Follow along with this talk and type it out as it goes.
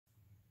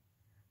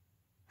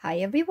Hi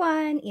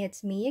everyone,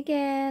 it's me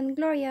again,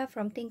 Gloria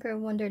from Tinker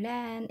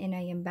Wonderland, and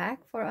I am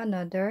back for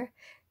another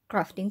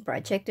crafting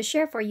project to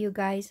share for you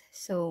guys.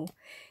 So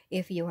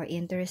if you are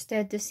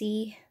interested to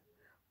see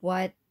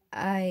what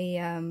I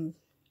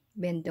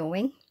been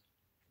doing,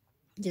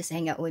 just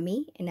hang out with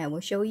me and I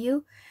will show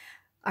you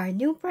our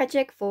new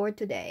project for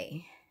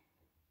today.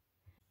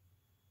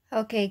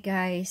 Okay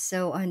guys,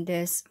 so on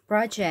this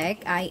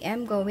project, I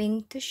am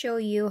going to show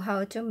you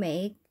how to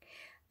make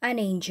an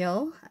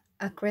angel,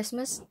 a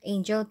Christmas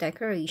angel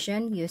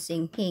decoration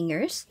using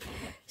hangers.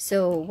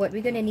 So what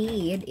we're gonna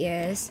need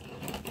is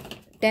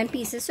 10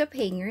 pieces of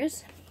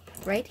hangers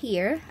right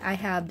here. I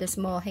have the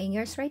small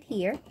hangers right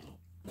here,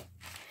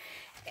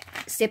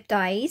 zip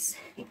ties.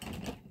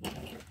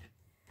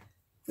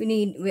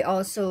 We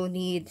also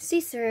need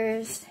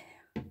scissors,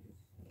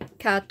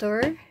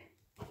 cutter.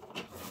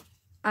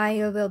 I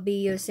will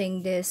be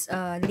using this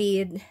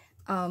lid.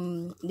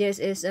 This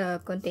is a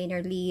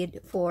container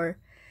lid for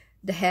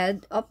the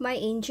head of my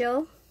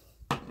angel,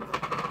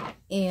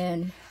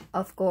 and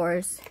of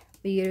course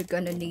we're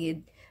gonna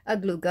need a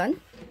glue gun.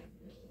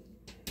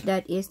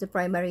 That is the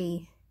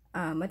primary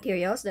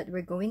materials that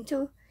we're going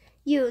to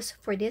use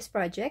for this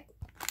project.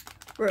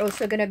 We're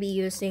also gonna be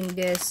using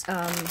this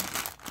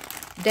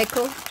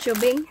deco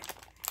tubing.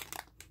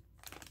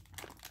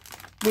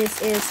 This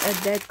is a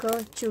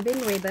deco tubing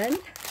ribbon,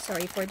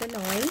 sorry for the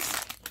noise,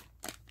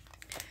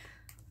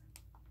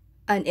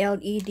 an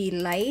LED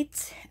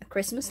light, a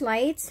Christmas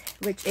light,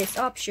 which is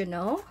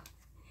optional.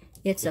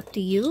 It's up to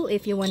you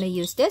if you want to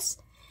use this.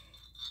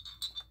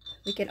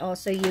 We can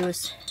also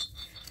use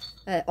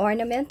an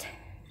ornament,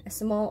 a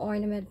small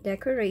ornament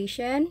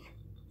decoration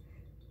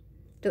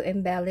to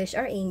embellish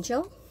our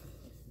angel,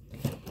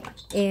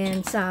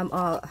 and some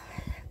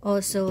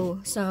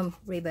also some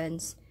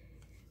ribbons.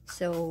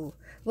 So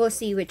we'll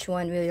see which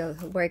one will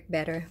work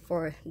better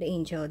for the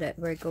angel that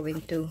we're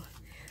going to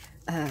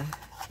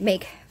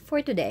make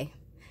for today.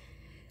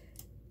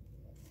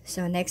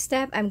 So next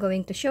step, I'm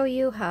going to show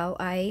you how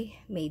I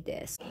made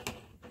this.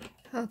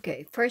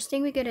 Okay, first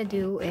thing we're gonna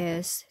do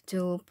is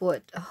to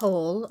put a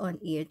hole on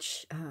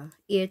each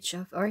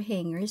of our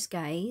hangers,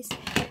 guys.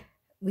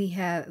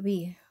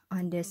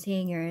 On these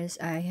hangers,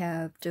 I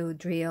have to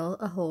drill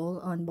a hole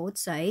on both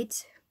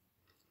sides,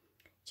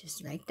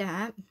 just like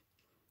that.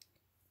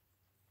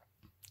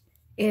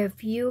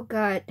 If you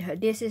got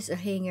this is a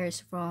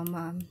hangers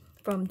from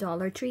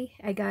Dollar Tree.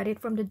 I got it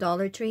from the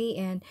Dollar Tree,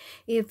 and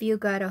if you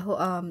got a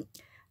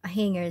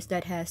hangers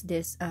that has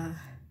this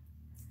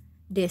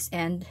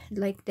end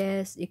like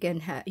this,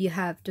 you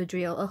have to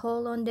drill a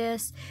hole on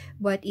this.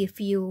 But if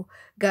you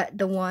got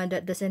the one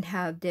that doesn't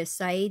have this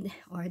side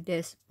or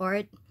this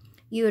part,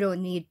 you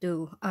don't need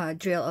to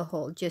drill a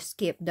hole. Just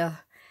skip the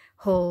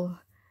whole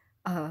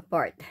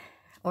part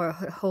or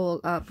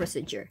whole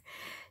procedure.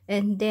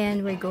 And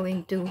then we're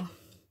going to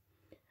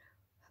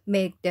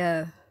make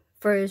the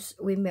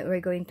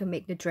we're going to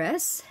make the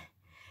dress.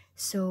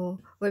 So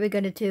what we're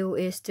gonna do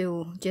is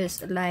to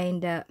just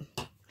line the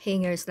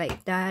hangers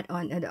like that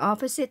on the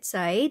opposite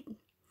side.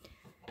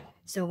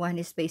 So one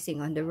is facing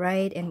on the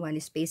right and one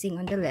is facing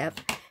on the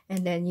left,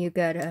 and then you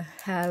gotta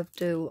have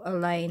to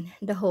align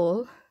the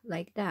hole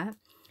like that.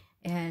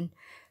 And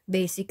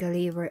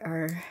basically we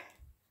are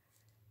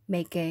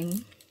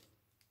making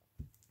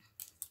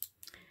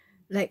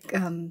like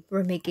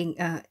we're making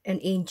an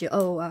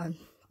angel, a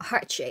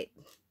heart shape.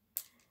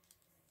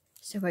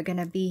 So we're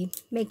gonna be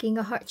making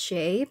a heart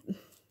shape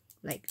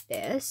like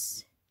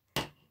this.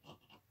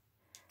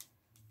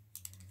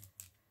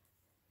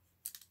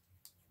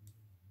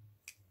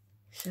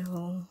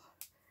 So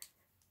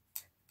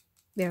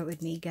bear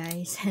with me,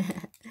 guys.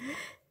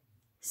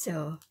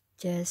 So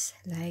just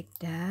like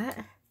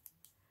that.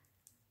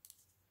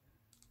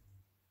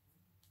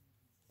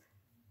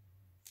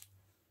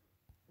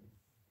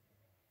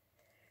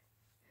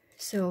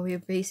 So we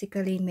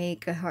basically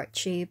make a heart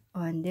shape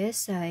on this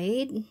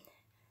side,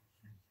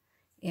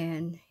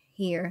 and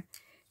here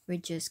we're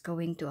just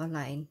going to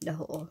align the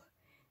hole,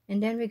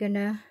 and then we're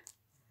gonna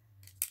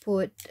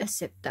put a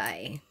zip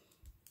tie,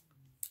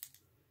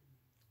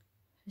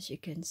 as you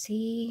can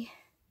see,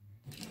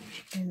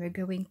 and we're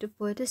going to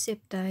put a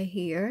zip tie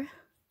here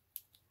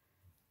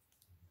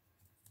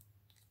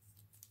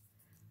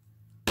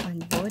on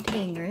both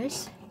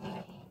hangers.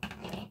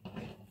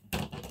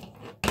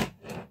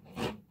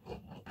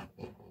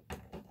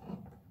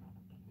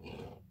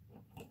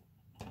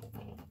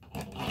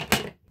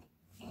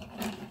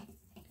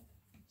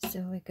 So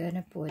we're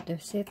gonna put the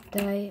zip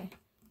tie.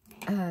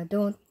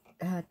 Don't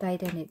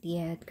tighten it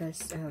yet,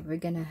 because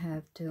we're gonna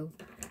have to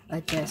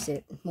adjust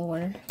it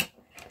more.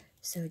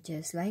 So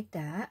just like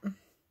that.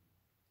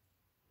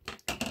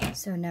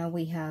 So now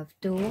we have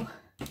two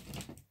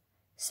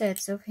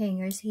sets of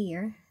hangers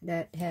here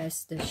that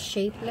has the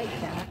shape like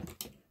that.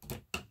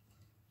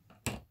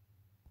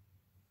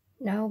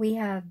 Now we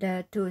have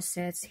the two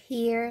sets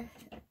here,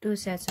 two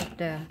sets of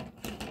the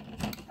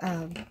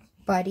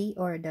body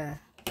or the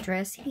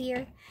dress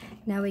here.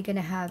 Now we're gonna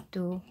have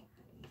to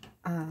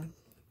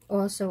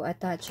also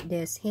attach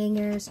these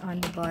hangers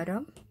on the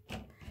bottom.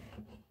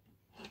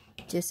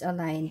 just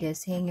align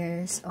these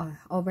hangers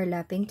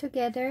overlapping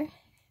together.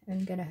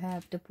 I'm gonna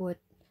have to put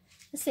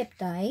a zip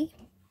tie.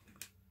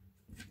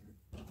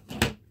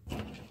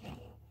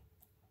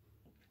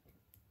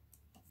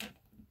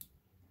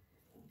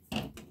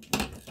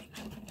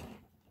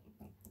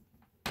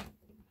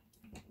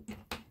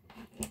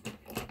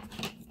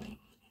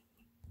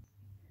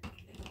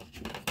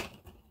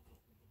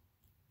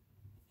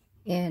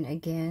 And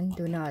again,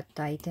 do not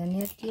tighten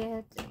it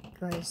yet,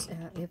 because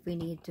if we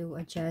need to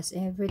adjust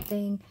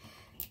everything,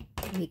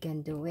 we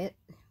can do it.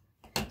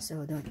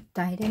 So don't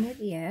tighten it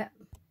yet.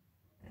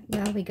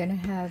 Now we're gonna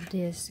have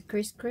this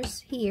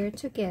crisscross here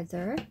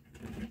together,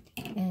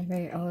 and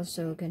we're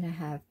also gonna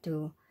have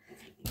to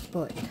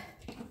put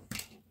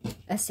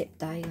a zip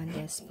tie on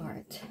this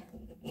part.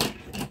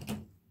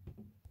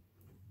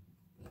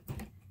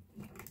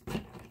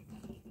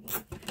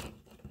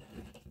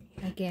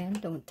 Again,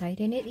 don't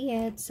tighten it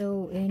yet,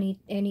 so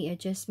any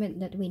adjustment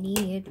that we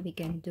need, we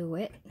can do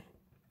it.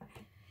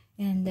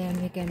 And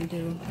then we can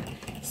do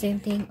same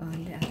thing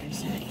on the other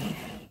side.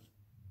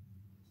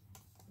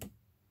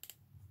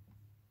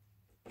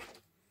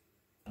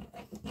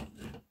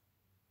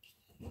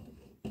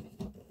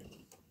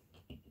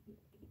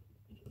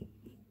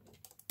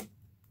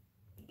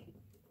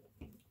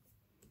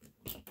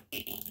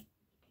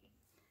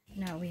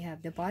 Now we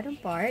have the bottom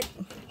part.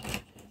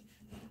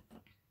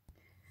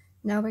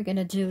 Now we're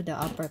gonna do the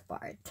upper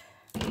part.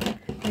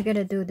 We're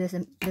gonna do this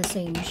the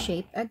same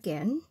shape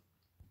again.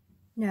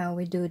 Now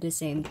we do the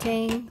same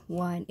thing.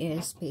 One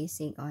is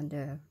facing on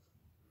the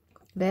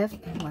left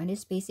and one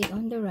is facing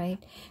on the right,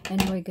 and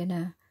we're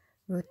gonna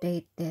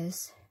rotate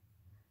this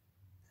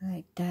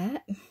like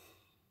that.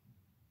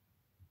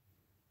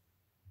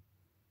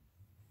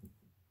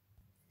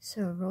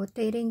 So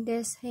rotating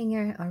this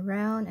hanger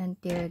around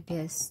until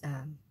this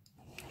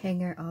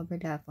hanger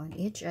overlap on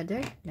each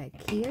other,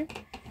 like here.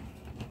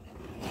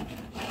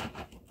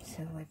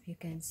 So if you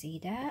can see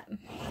that.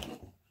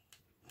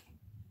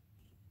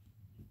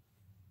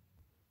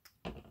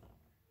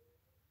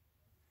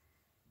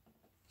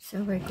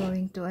 So we're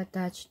going to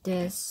attach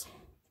this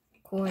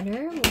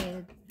corner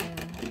with the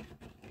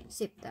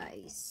zip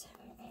ties.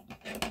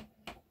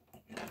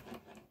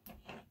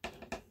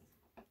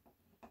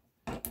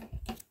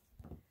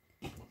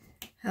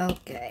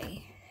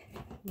 Okay,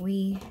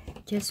 we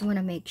just want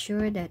to make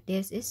sure that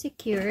this is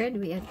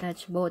secured. We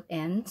attach both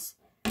ends,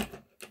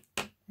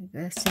 like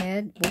I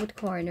said, both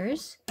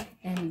corners,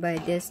 and by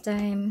this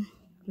time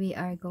we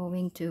are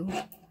going to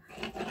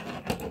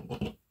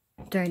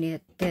turn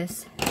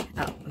this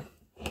up,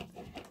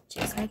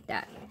 just like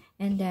that.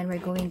 And then we're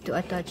going to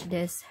attach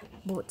this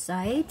both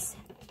sides.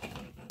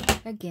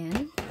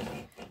 Again,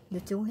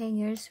 the two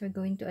hangers, we're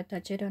going to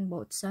attach it on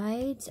both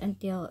sides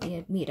until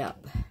it meet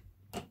up.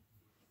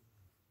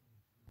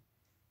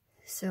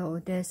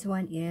 So this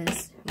one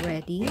is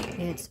ready,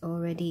 it's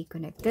already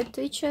connected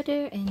to each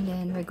other, and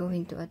then we're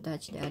going to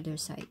attach the other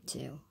side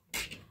too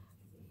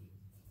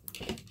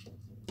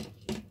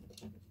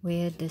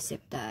with the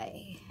zip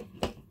tie.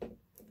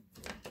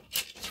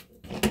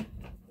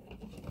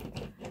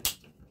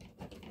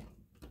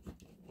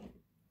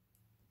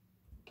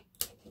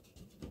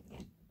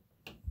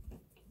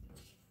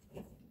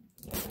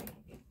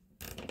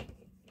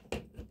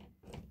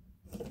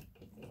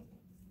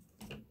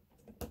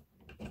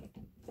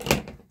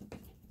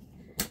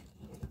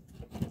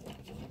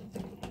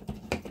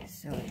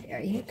 So there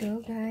you go,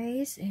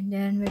 guys. And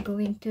then we're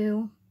going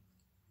to,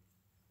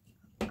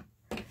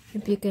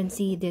 if you can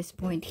see this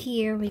point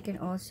here, we can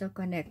also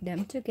connect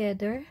them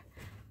together,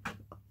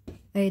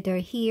 either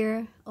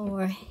here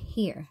or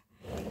here.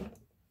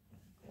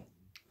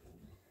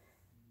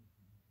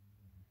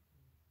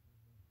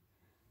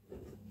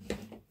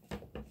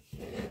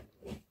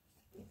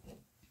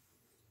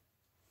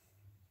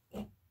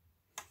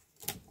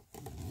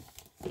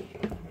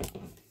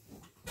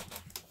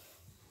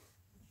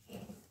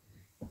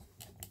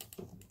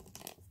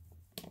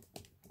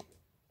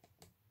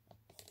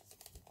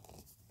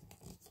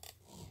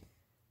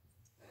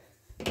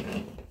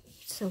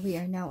 So we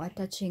are now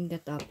attaching the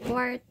top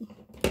part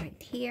right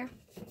here.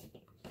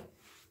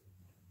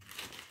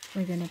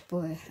 We're gonna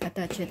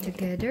attach it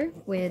together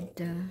with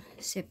the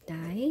zip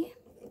tie.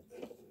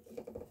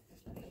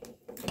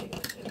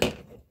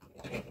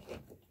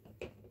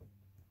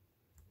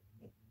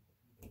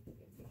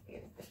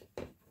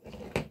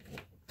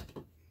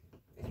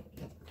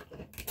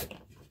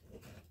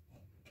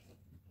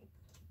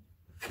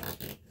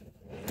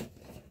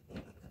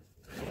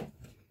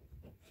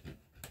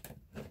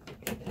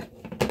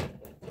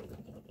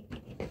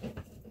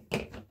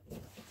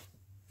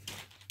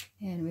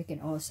 And we can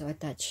also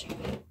attach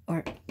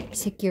or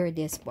secure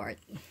this part.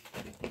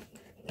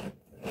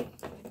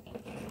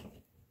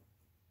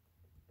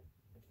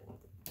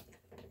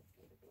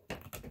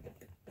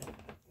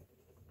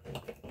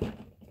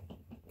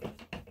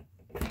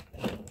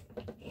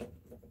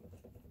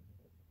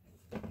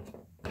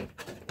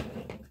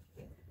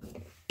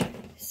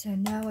 So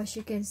now, as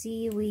you can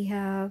see, we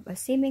have a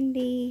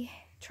seemingly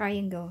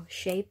triangle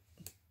shape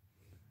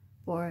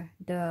for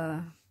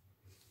the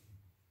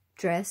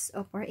dress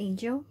of our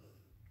angel.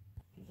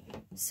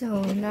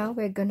 So now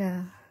we're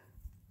gonna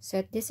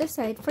set this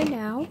aside for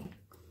now.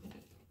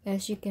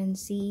 As you can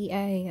see,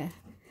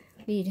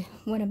 we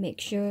want to make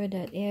sure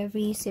that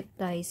every zip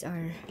ties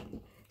are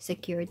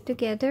secured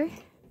together.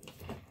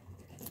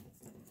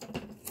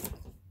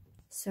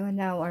 So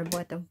now our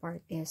bottom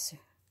part is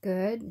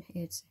good,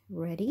 it's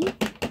ready,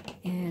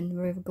 and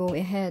we'll go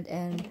ahead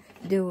and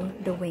do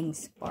the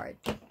wings part.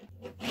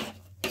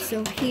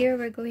 So here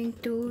we're going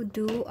to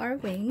do our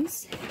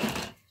wings.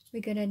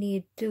 We're gonna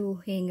need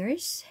 2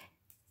 hangers,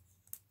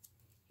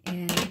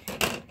 and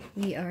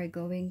we are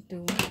going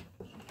to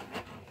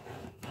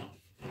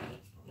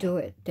do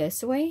it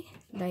this way,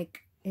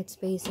 like it's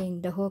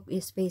facing, the hook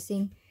is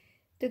facing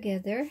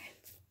together.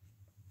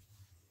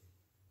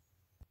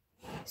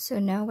 So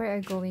now we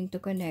are going to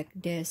connect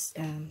this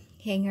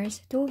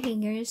hangers, 2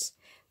 hangers.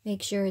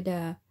 Make sure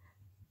the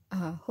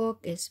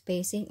hook is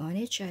facing on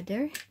each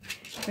other.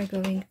 We're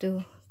going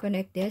to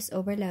connect this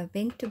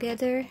overlapping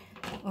together,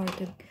 or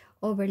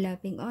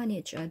overlapping on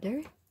each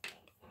other.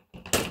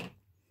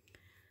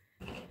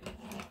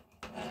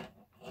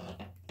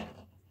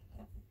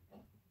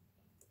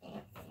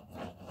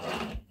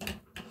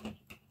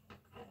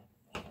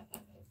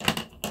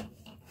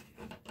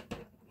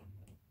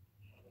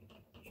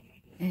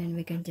 And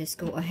we can just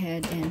go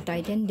ahead and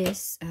tighten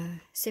this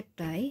zip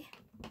tie,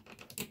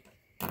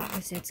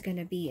 because it's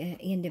gonna be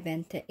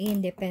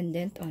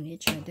independent on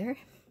each other.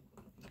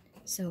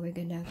 So we're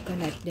gonna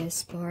connect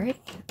this part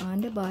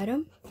on the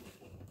bottom,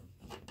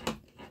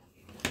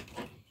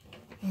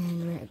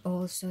 and we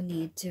also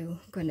need to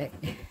connect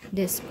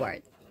this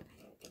part,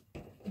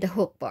 the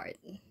hook part.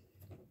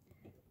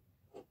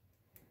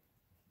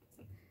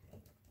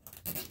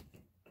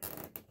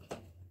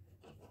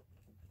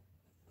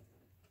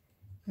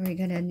 We're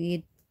gonna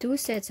need 2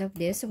 sets of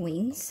these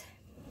wings.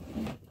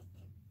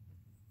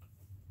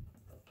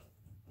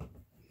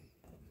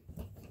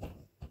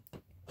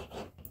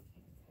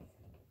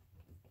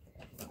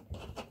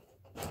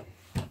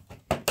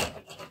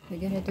 We're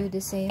gonna do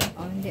the same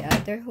on the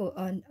other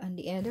on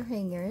the other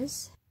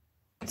hangers.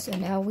 So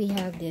now we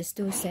have these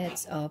 2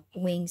 sets of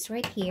wings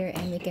right here,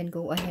 and we can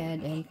go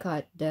ahead and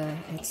cut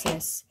the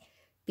excess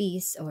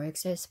piece or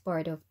excess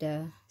part of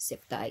the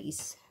zip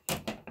ties.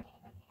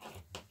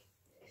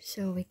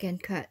 So we can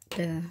cut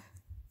the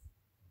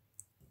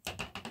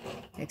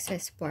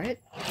excess part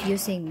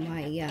using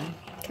my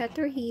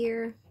cutter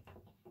here,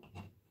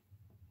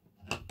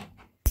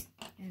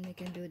 and we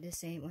can do the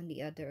same on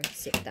the other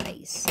zip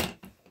ties.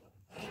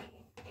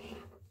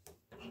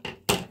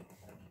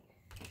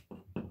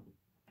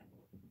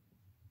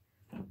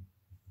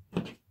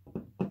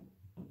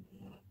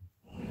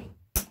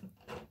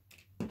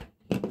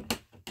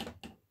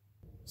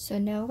 So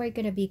now we're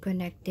gonna be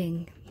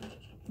connecting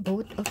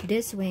both of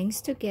these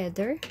wings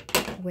together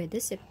with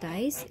the zip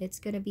ties. It's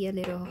gonna be a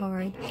little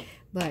hard,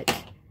 but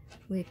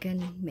we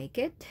can make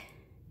it.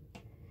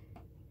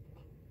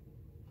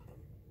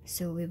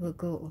 So we will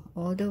go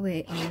all the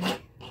way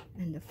on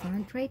in the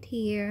front right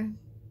here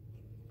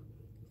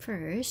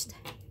first,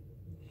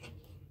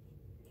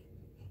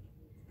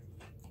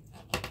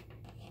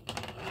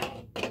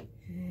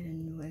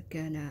 and we're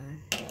gonna,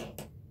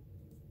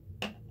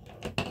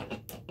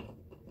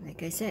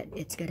 like I said,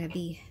 it's gonna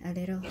be a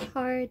little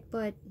hard,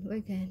 but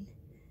we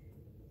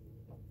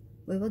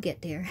will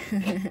get there.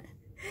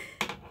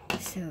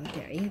 So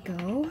there you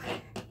go,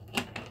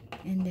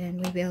 and then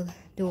we will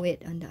do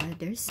it on the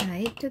other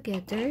side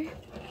together,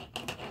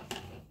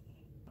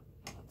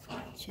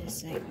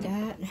 just like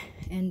that.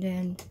 And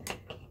then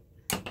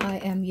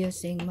I am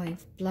using my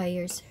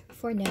pliers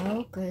for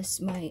now because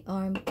my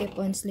arm kept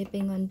on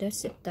slipping on the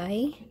zip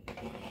tie,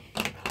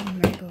 and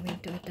we're going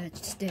to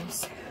attach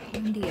this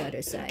on the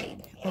other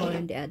side, or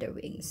on the other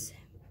wings.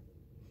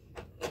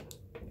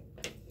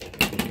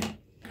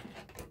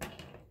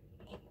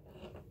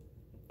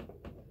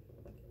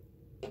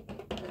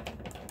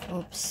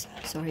 Oops,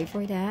 sorry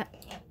for that.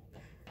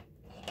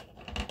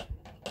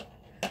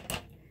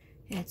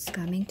 It's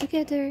coming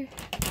together.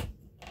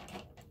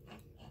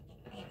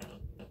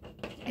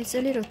 It's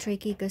a little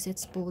tricky because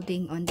it's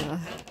folding on the,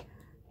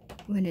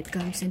 when it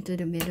comes into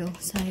the middle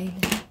side.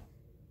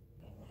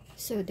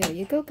 So there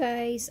you go,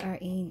 guys. Our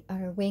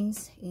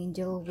wings,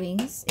 angel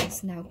wings,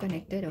 is now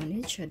connected on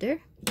each other,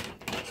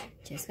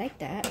 just like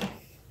that.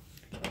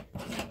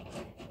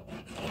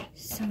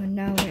 So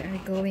now we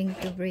are going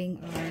to bring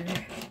our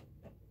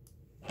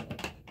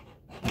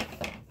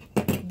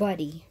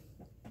body.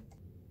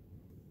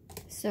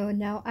 So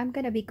now I'm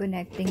gonna be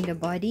connecting the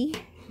body,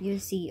 you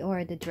see,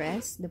 or the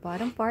dress, the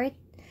bottom part,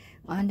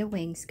 on the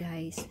wings,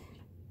 guys.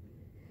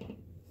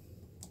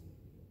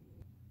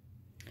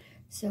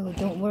 So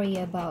don't worry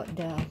about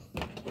the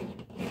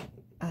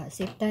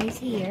zip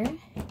ties here,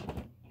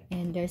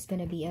 and there's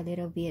gonna be a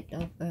little bit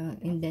of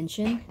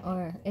indentation,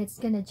 or it's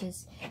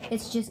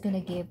just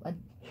gonna give a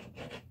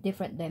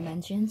different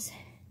dimensions,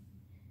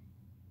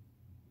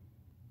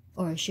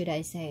 or should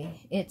I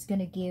say, it's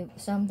gonna give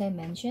some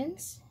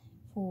dimensions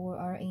for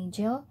our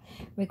angel.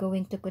 We're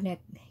going to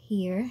connect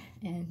here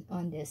and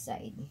on this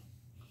side.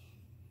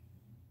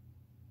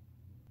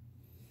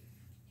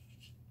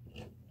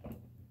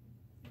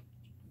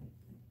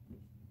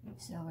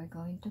 So we're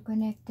going to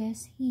connect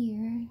this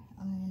here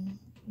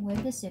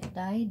with the zip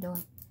tie.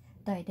 Don't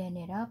tighten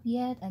it up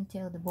yet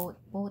until the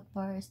both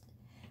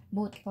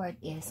part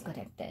is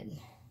connected.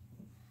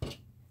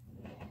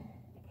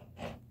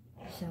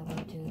 So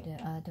we'll do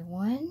the other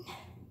one,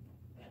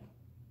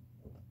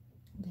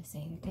 the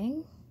same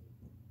thing.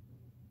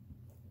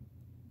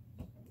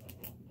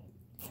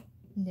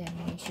 And then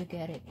once you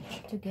get it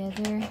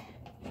together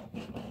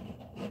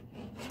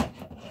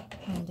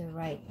on the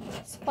right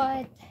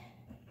spot,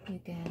 you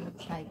can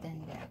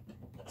tighten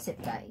the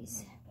zip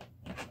ties.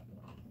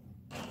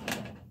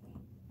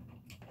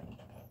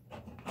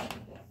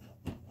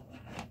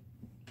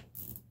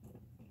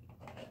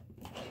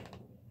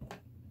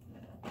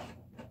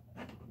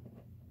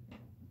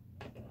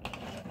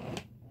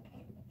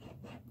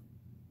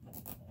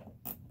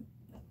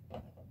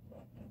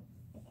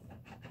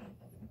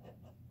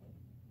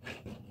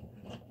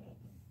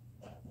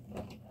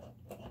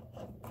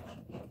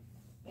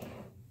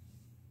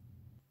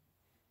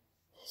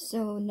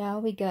 So now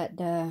we got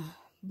the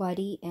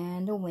body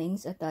and the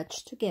wings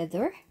attached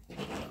together.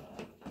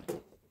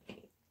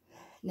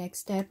 Next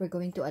step, we're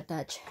going to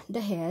attach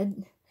the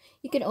head.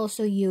 You can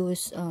also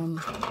use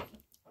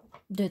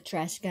the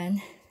trash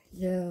can,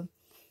 the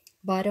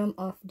bottom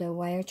of the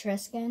wire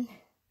trash can,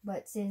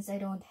 but since I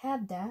don't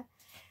have that,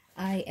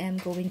 I am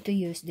going to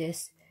use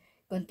this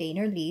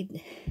container lid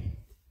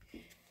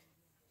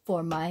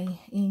for my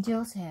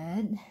angel's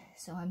head.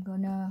 So I'm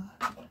going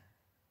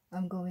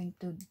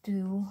to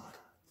do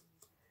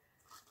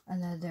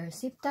another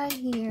zip tie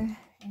here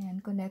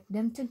and connect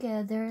them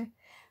together,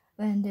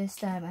 and this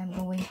time I'm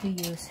going to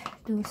use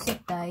 2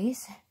 zip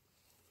ties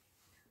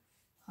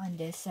on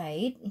this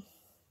side.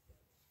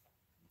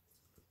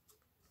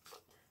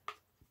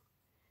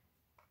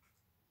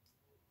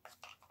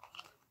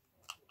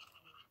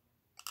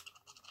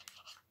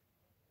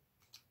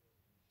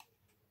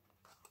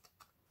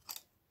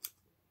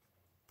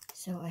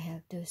 So I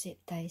have 2 zip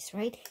ties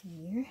right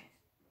here.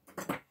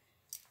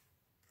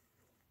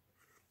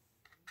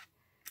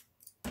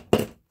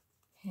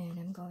 And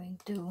I'm going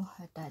to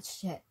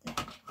attach it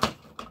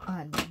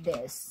on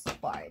this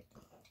part.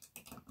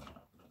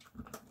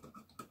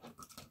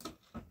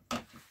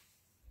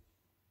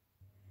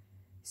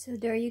 So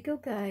there you go,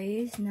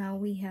 guys. Now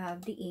we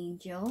have the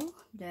angel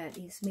that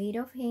is made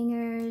of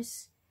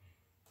hangers.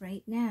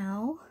 Right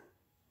now,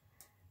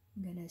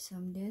 I'm gonna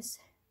zoom this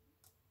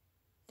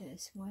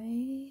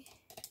way.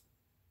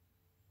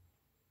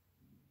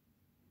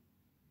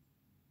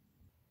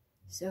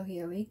 So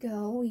here we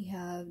go. We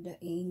have the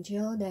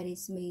angel that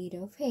is made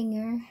of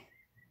hanger.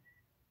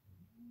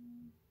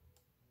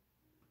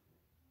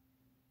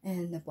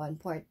 And the one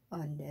part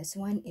on this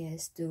one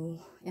is to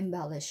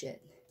embellish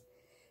it.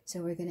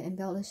 So we're gonna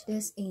embellish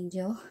this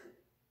angel.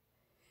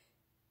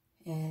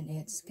 And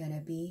it's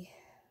gonna be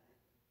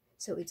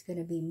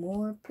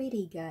more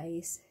pretty,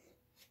 guys.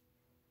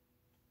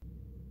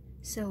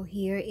 So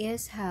here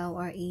is how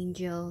our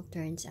angel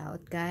turns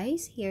out,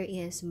 guys. Here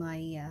is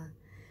my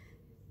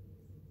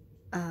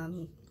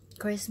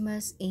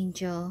Christmas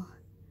angel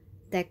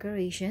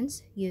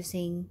decorations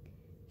using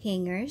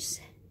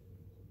hangers.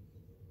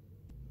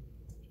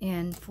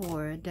 And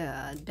for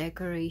the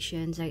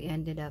decorations, I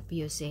ended up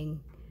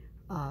using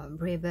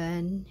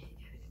ribbon,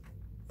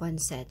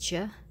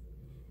 poinsettia,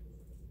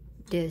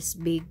 this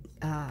big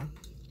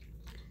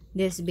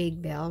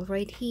bell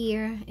right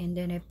here, and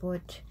then I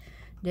put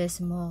this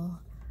small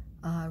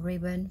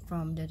ribbon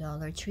from the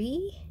Dollar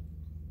Tree,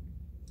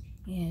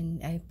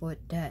 and I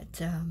put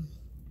that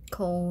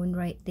cone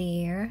right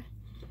there,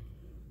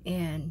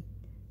 and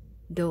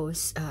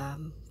those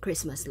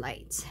Christmas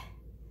lights.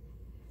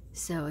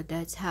 So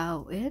that's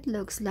how it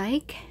looks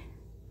like.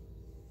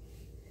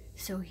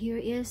 So here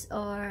is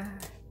our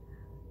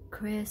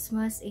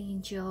Christmas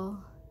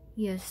angel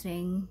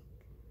using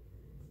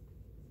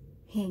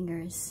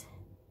hangers.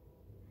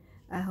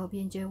 I hope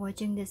you enjoy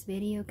watching this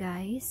video,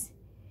 guys.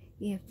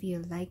 If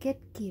you like it,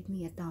 give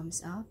me a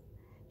thumbs up,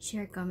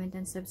 share, comment,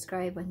 and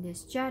subscribe on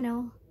this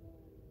channel,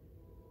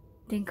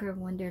 Tinker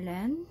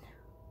Wonderland.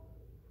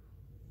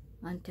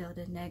 Until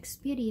the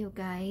next video,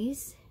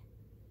 guys.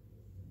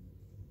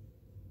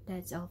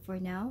 That's all for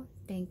now.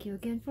 Thank you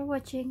again for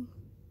watching.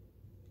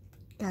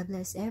 God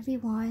bless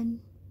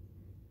everyone.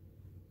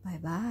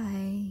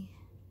 Bye-bye.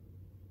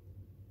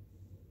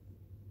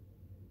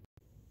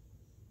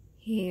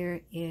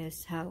 Here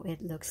is how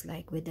it looks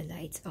like with the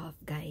lights off,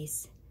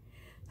 guys.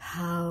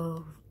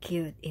 How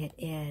cute it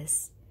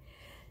is.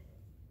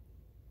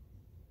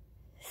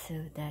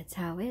 So that's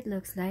how it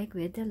looks like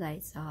with the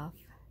lights off.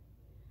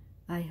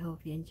 I hope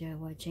you enjoy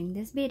watching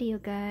this video,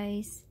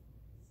 guys.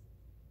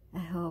 I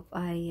hope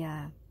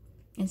I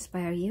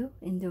inspire you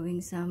in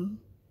doing some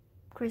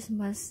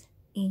Christmas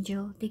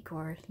angel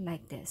decor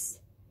like this.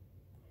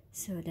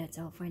 So that's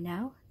all for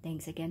now.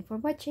 Thanks again for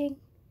watching.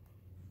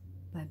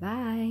 Bye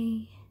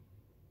bye.